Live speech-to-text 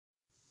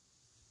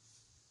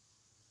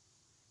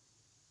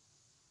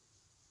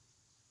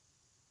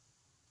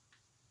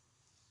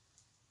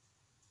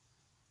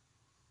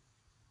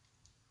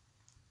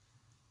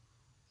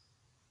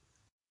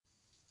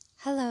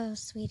Hello,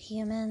 sweet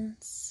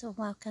humans.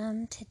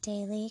 Welcome to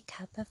Daily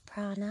Cup of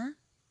Prana.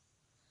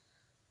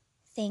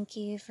 Thank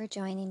you for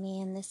joining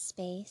me in this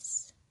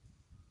space.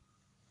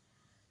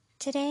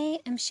 Today,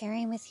 I'm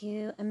sharing with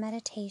you a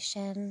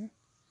meditation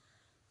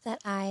that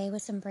I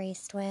was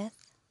embraced with,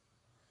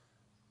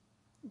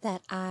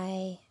 that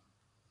I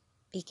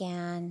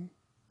began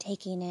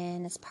taking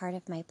in as part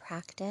of my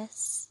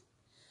practice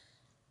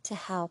to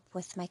help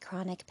with my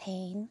chronic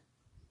pain.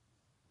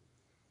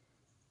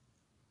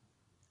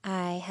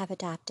 I have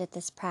adopted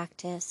this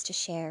practice to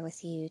share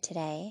with you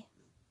today.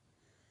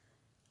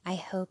 I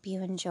hope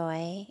you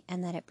enjoy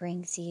and that it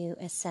brings you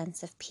a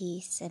sense of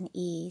peace and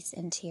ease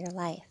into your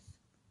life.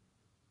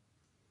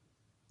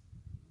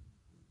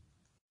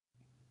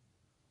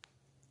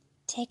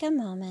 Take a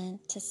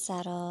moment to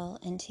settle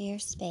into your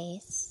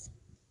space.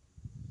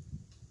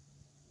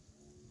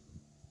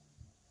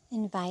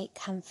 Invite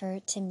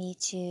comfort to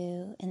meet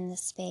you in the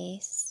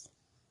space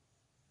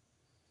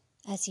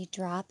as you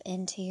drop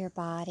into your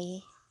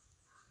body,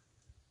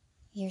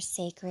 your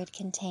sacred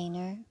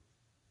container.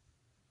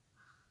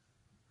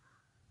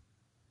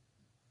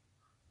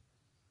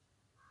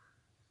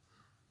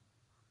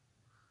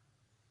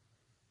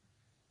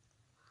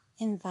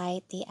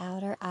 Invite the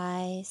outer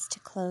eyes to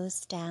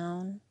close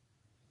down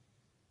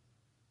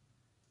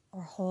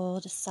or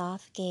hold a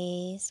soft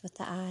gaze with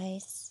the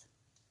eyes.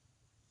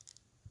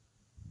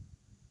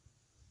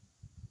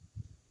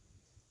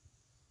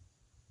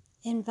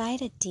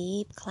 Invite a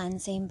deep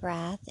cleansing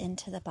breath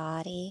into the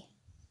body,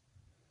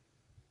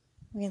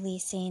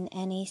 releasing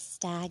any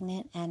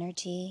stagnant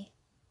energy.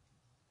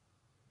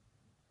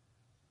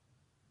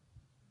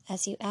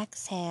 As you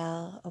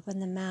exhale, open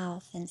the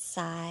mouth and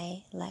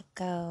sigh, let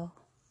go.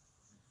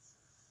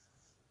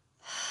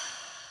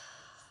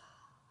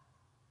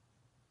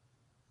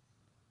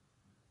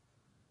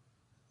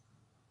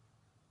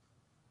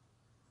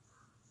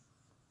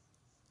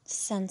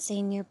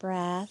 Sensing your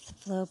breath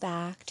flow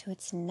back to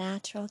its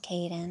natural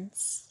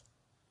cadence,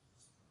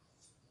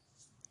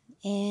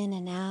 in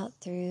and out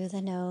through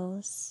the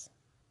nose.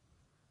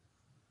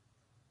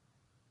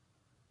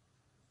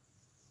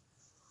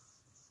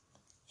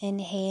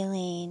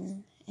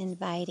 Inhaling,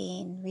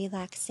 inviting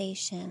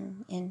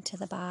relaxation into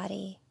the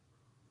body.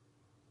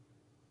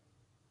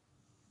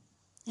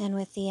 And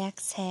with the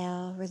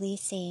exhale,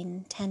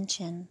 releasing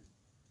tension.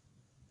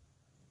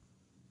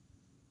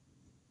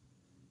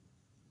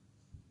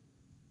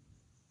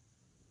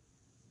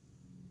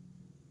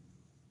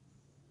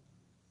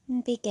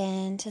 And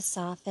begin to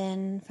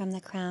soften from the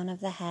crown of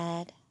the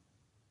head,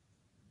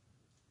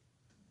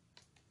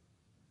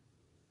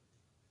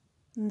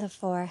 the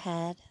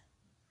forehead,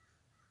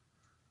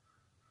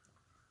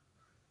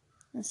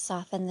 and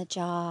soften the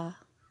jaw,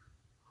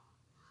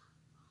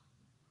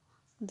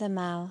 the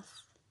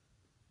mouth.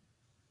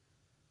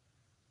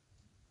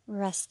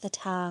 Rest the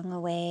tongue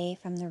away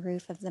from the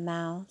roof of the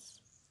mouth.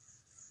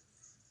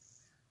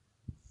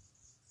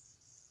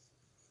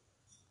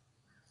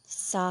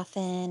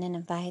 Soften and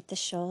invite the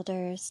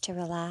shoulders to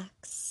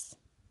relax.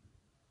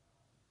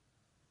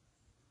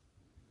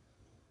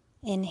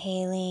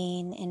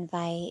 Inhaling,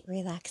 invite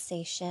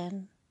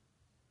relaxation.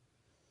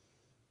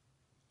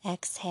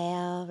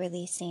 Exhale,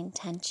 releasing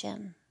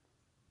tension.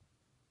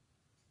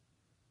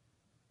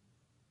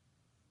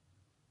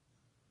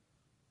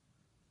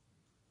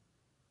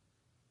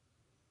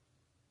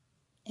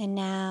 And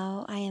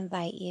now I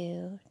invite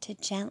you to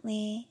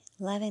gently,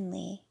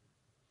 lovingly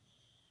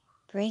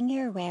bring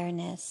your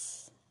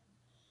awareness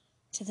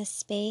to the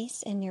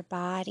space in your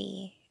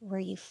body where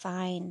you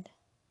find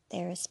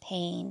there is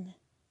pain.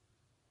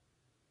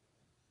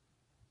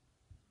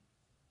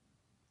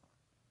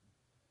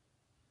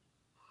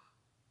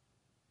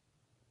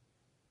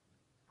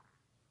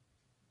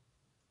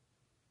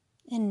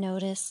 And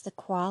notice the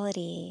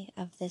quality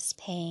of this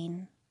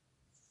pain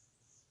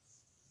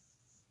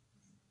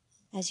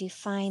as you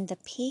find the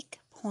peak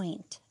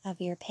point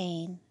of your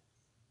pain.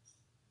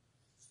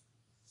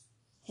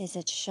 Is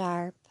it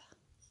sharp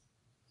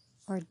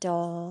or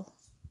dull?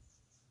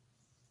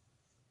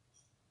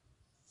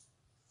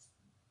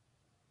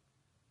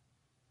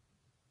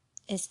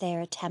 Is there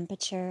a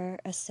temperature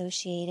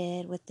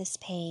associated with this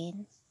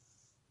pain?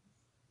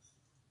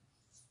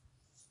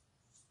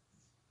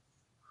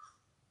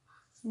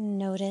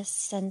 Notice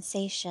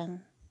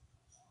sensation.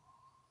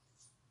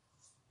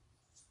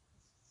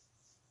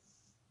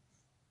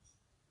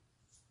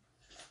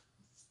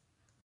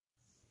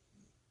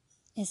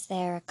 Is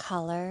there a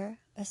color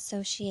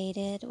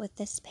associated with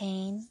this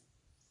pain?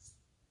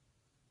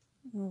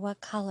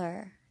 What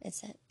color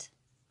is it?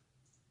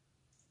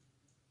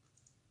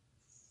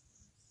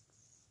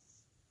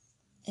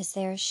 Is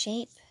there a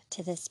shape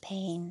to this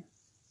pain?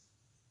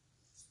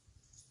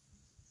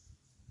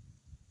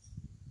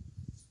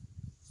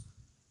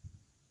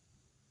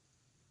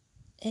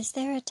 Is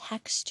there a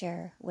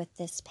texture with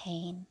this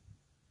pain?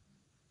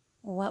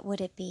 What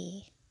would it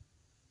be?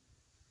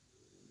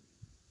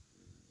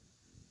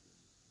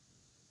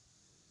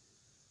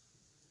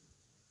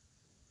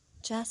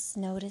 Just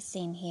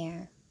noticing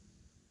here.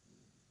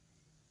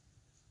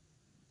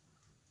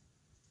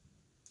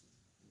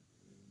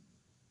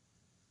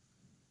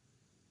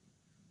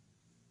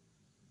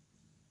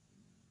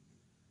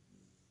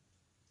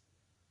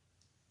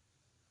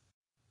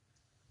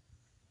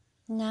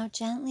 Now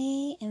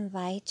gently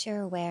invite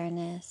your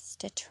awareness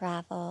to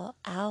travel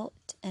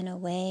out and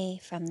away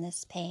from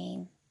this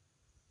pain,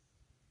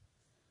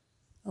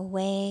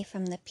 away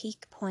from the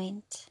peak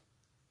point.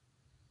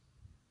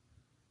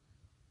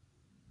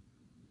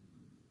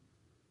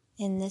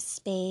 In this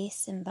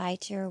space,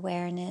 invite your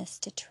awareness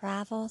to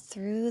travel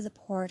through the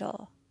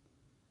portal,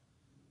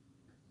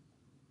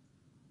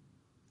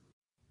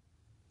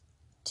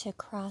 to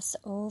cross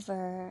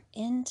over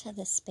into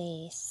the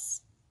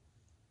space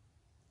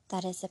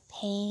that is a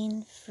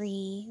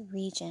pain-free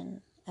region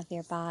of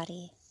your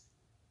body.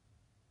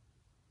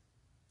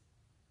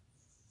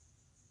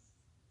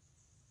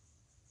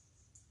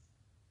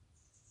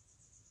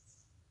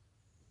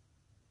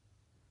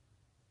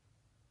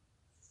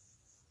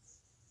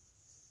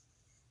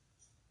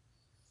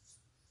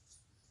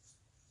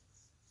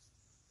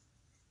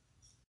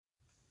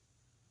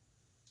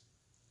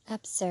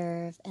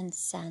 Observe and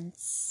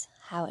sense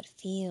how it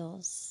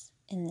feels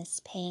in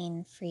this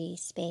pain-free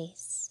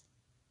space.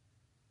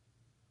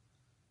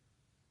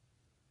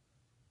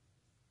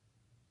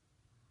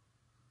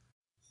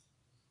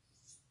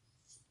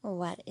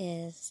 What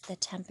is the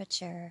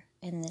temperature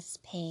in this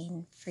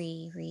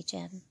pain-free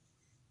region?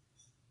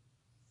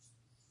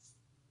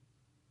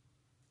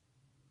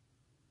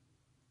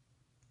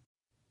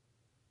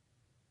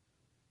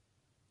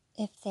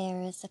 If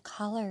there is a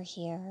color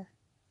here,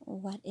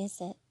 what is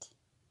it?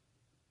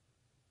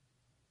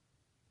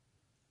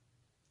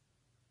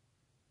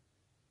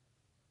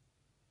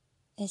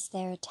 Is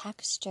there a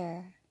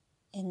texture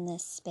in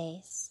this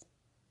space?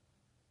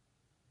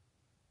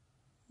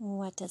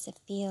 What does it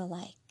feel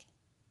like?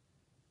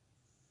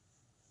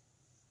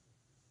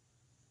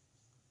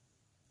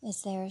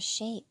 Is there a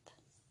shape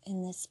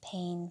in this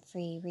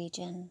pain-free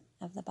region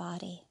of the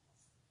body?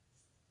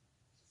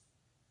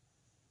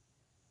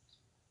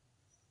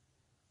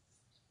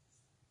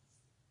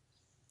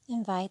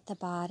 Invite the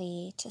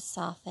body to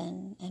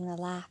soften and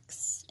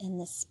relax in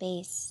this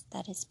space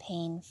that is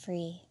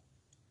pain-free.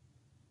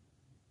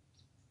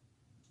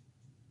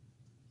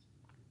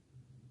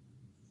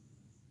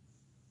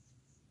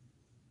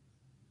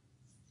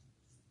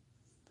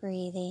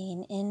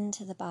 Breathing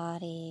into the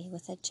body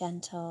with a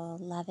gentle,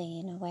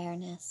 loving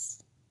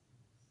awareness.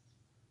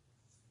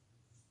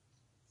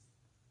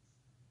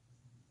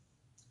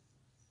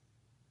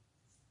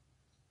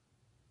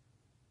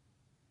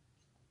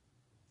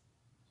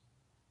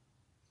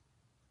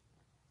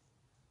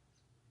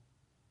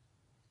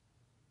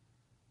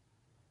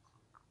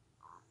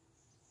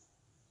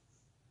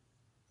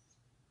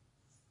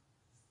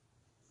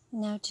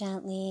 Now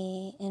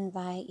gently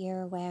invite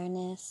your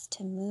awareness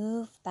to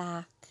move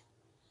back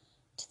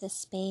to the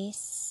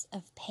space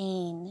of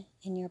pain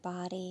in your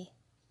body.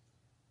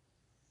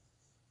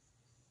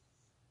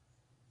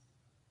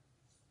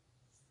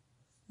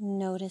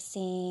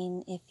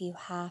 Noticing if you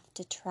have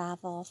to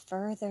travel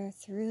further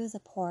through the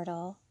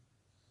portal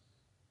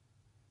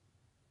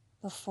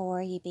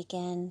before you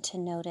begin to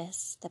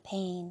notice the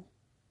pain.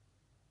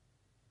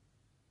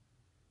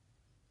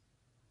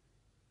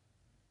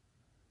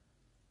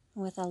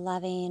 With a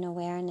loving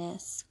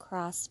awareness,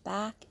 cross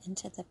back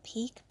into the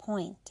peak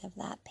point of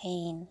that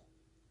pain.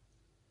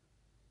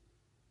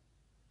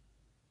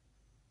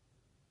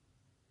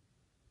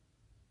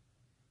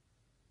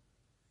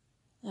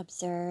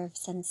 Observe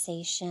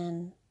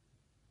sensation.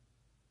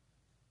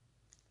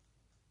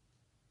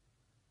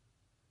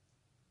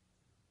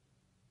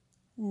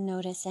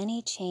 Notice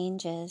any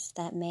changes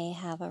that may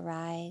have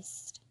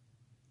arisen.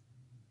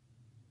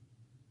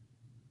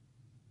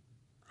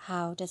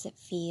 How does it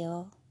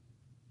feel?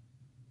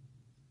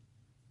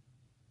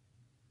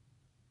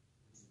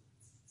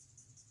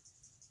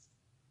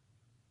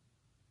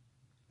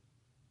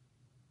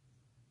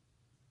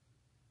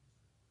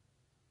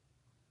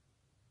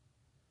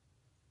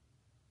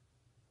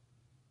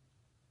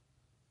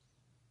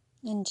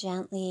 And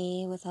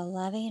gently, with a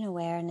loving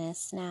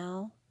awareness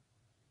now,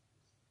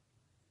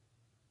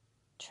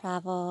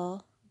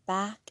 travel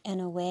back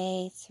and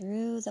away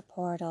through the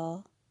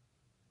portal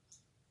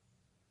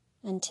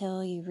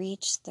until you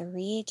reach the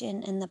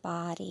region in the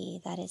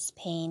body that is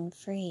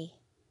pain-free.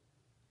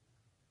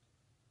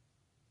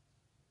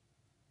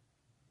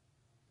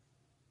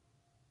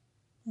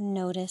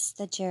 Notice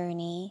the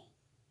journey,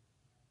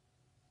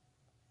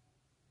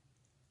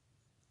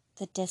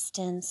 the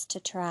distance to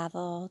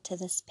travel to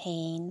this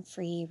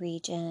pain-free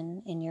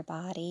region in your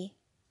body.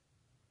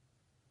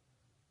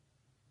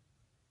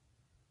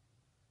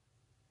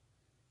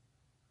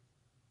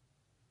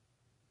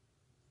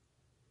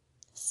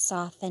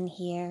 Soften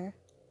here.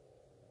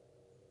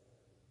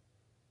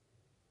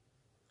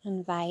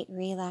 Invite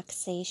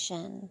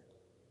relaxation.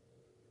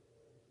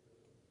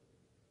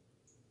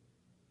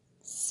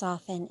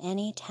 Soften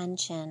any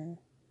tension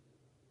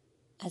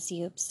as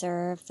you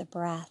observe the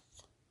breath.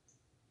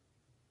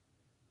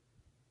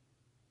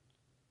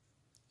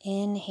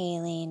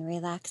 Inhaling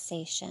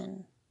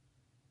relaxation.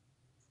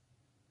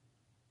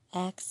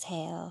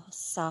 Exhale,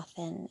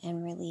 soften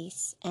and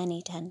release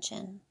any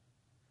tension.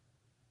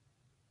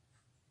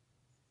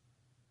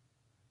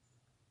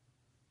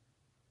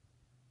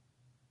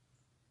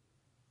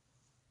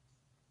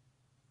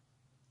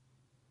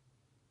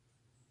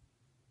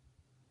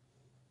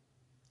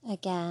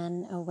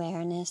 Again,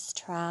 awareness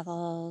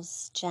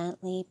travels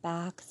gently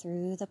back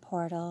through the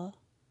portal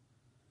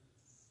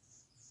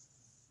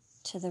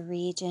to the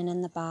region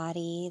in the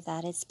body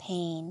that is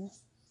pain,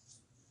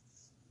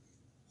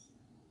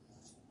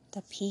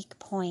 the peak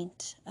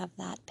point of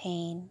that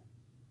pain,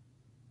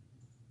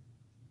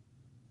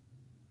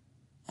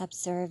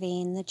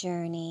 observing the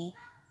journey.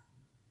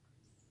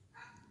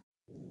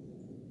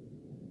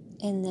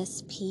 In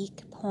this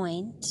peak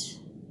point,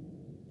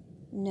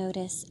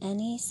 notice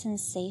any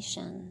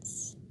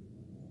sensations,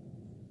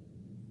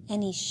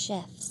 any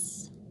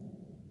shifts.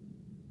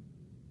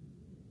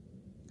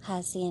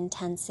 Has the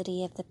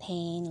intensity of the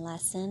pain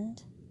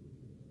lessened?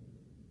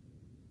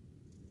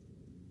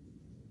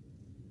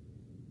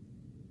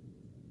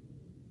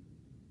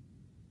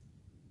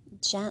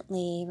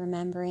 Gently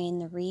remembering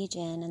the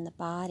region in the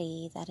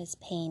body that is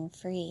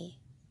pain-free.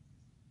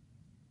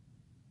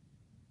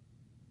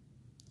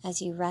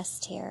 As you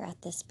rest here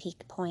at this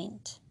peak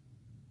point.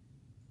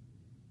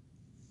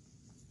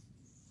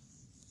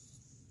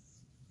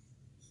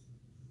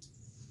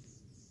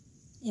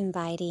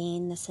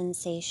 Inviting the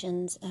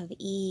sensations of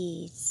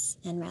ease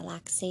and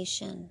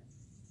relaxation,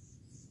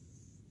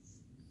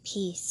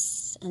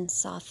 peace and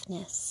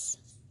softness.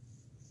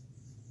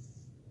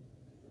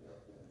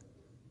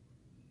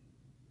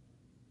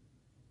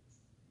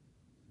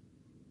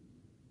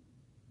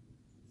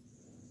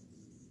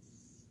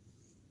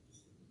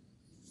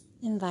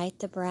 Invite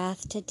the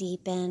breath to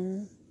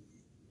deepen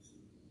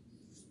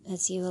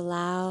as you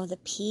allow the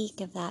peak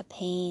of that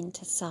pain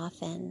to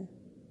soften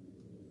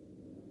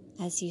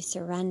as you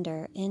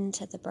surrender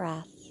into the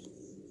breath.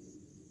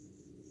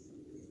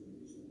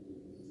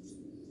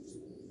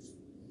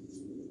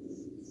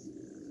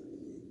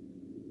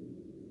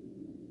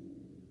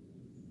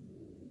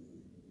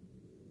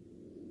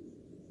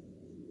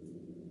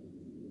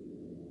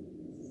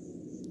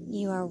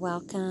 You are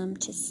welcome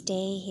to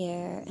stay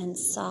here and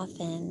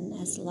soften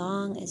as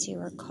long as you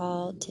are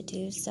called to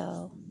do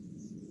so.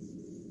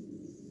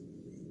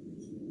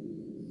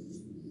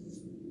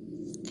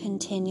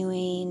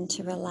 Continuing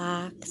to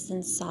relax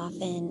and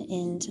soften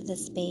into the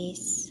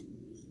space,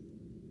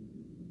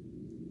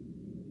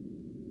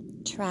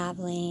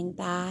 traveling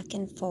back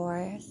and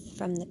forth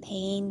from the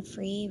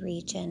pain-free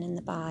region in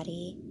the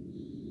body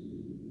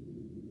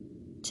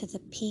to the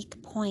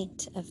peak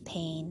point of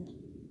pain,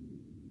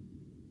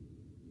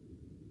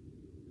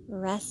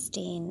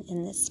 resting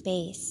in the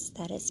space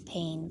that is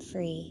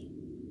pain-free.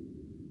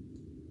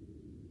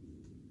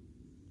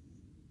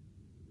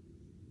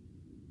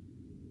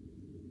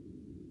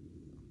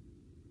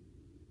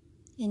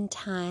 In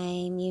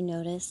time, you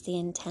notice the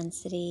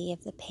intensity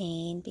of the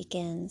pain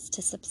begins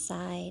to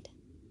subside,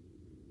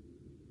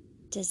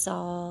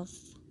 dissolve,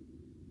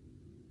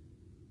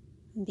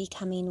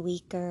 becoming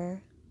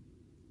weaker,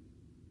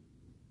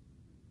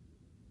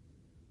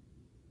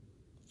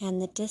 and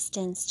the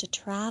distance to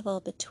travel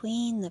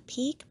between the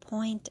peak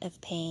point of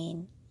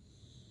pain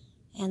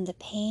and the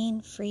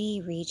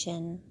pain-free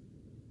region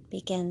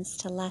begins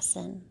to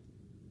lessen.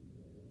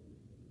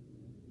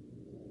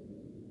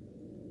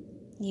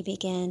 You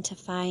begin to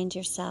find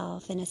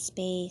yourself in a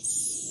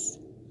space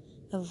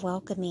of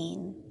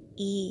welcoming,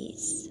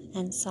 ease,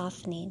 and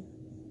softening.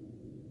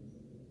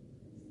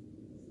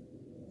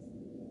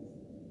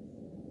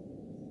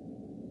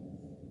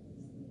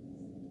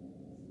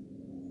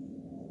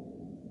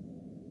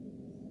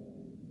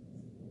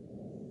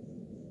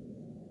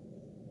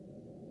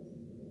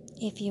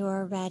 If you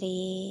are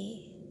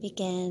ready,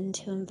 begin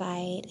to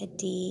invite a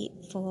deep,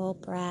 full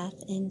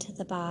breath into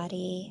the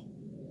body.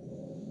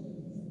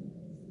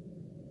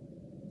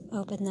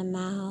 Open the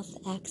mouth,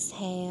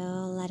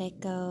 exhale, let it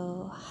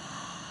go.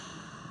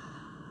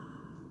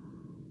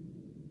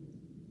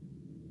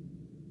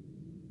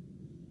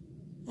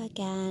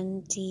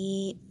 Again,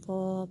 deep,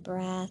 full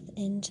breath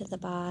into the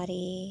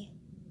body.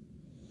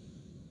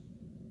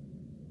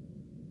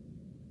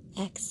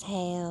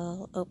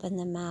 Exhale, open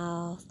the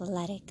mouth,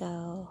 let it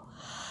go.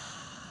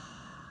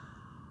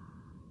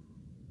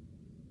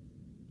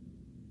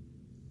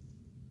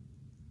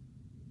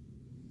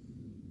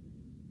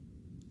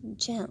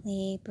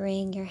 Gently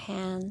bring your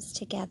hands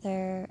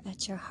together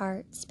at your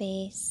heart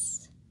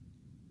space.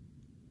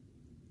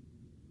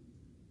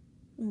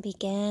 And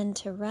begin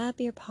to rub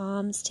your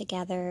palms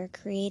together,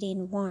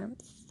 creating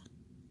warmth.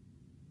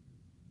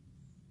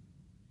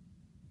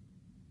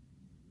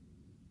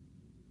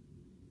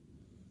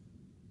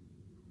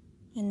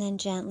 And then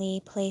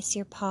gently place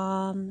your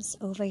palms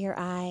over your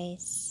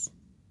eyes.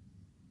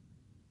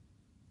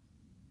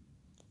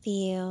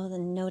 Feel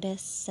and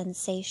notice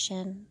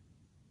sensation.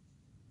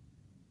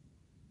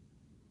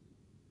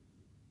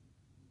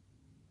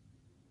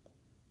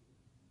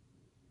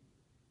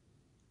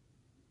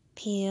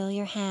 Peel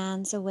your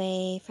hands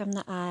away from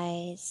the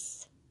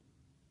eyes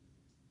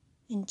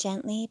and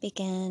gently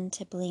begin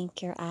to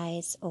blink your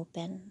eyes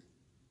open,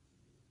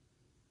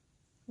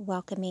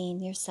 welcoming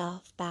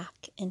yourself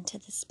back into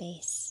the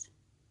space.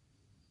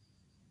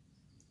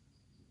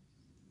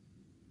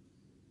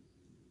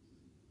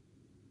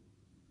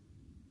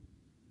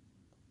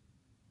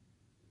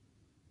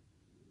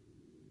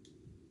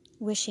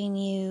 wishing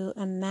you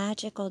a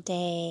magical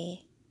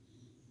day,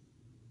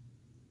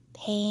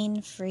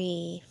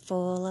 pain-free,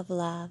 full of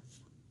love.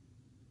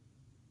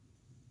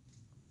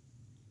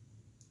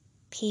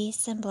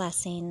 Peace and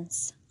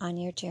blessings on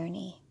your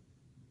journey.